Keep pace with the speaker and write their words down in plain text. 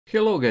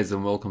Hello guys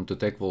and welcome to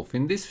TechWolf.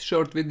 In this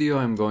short video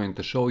I'm going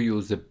to show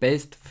you the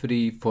best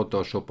free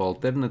Photoshop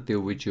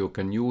alternative which you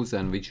can use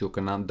and which you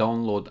can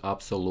download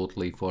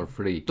absolutely for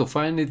free. To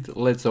find it,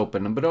 let's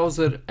open a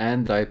browser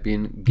and type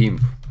in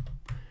GIMP.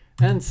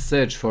 And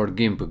search for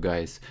GIMP,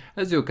 guys.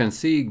 As you can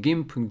see,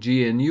 GIMP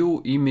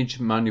GNU image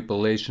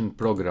manipulation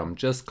program.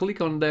 Just click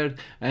on there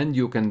and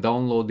you can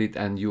download it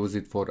and use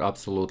it for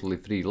absolutely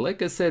free.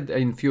 Like I said,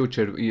 in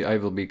future I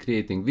will be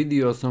creating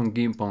videos on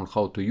GIMP, on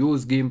how to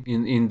use GIMP.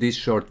 In this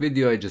short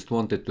video I just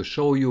wanted to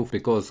show you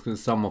because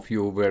some of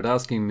you were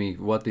asking me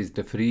what is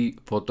the free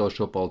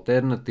Photoshop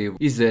alternative.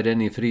 Is there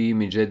any free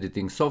image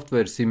editing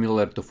software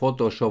similar to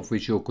Photoshop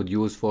which you could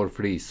use for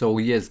free? So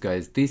yes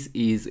guys, this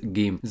is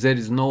GIMP. There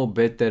is no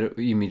better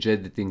image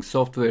editing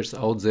softwares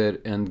out there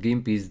and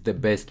GIMP is the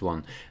best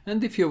one.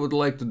 And if you would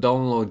like to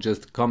download,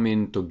 just come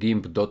into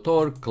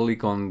gimp.org,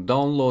 click on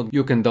download.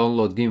 You can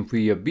download GIMP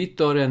via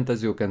BitTorrent,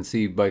 as you can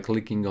see by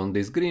clicking on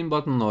this green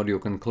button, or you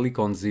can click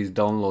on this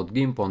download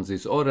GIMP on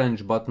this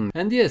orange button.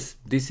 And yes,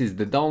 this is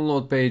the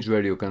download page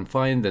where you can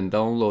find and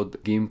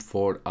download GIMP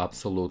for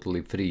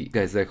absolutely free.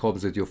 Guys, I hope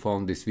that you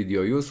found this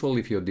video useful.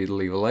 If you did,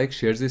 leave a like,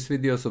 share this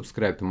video,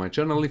 subscribe to my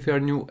channel if you are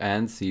new,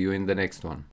 and see you in the next one.